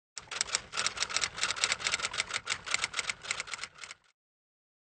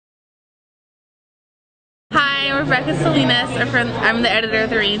Rebecca Salinas. I'm the editor of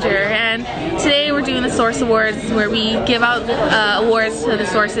The Ranger, and today we're doing the Source Awards, where we give out awards to the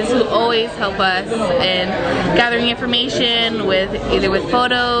sources who always help us in gathering information, with either with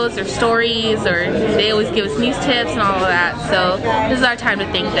photos or stories, or they always give us news tips and all of that. So this is our time to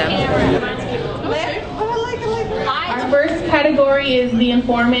thank them. Our first category is the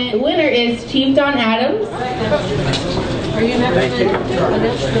informant. The winner is Chief Don Adams. Are you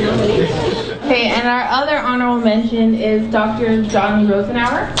okay, and our other honorable mention is Dr. John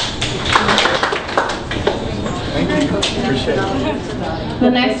Rosenauer. Thank you. Appreciate it. The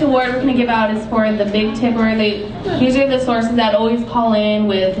next award we're going to give out is for the Big Tipper. These are the sources that always call in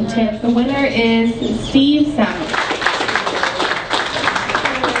with tips. The winner is Steve Sound.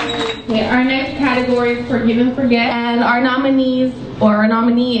 Okay, our next category is Forgive and Forget, and our nominee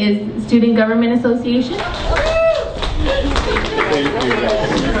is Student Government Association.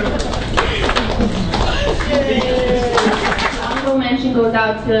 Honorable mention goes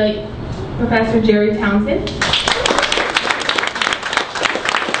out to Professor Jerry Townsend.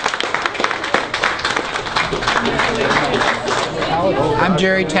 I'm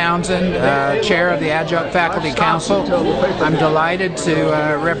Jerry Townsend, Chair of the Adjunct Faculty Council. I'm delighted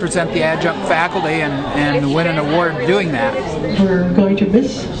to represent the adjunct faculty and win an award doing that. We're going to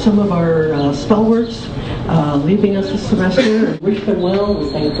miss some of our stalwarts leaving us this semester. We wish them well, we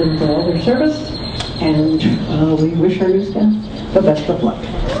thank them for all their service, and we wish our new staff the best of luck.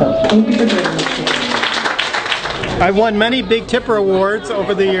 So thank you for joining us. I've won many Big Tipper awards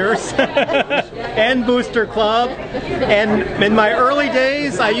over the years and Booster Club, and in my early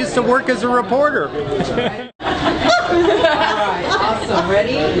days I used to work as a reporter. Alright, awesome.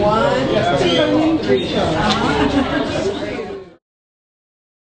 Ready? 1, 2, 3.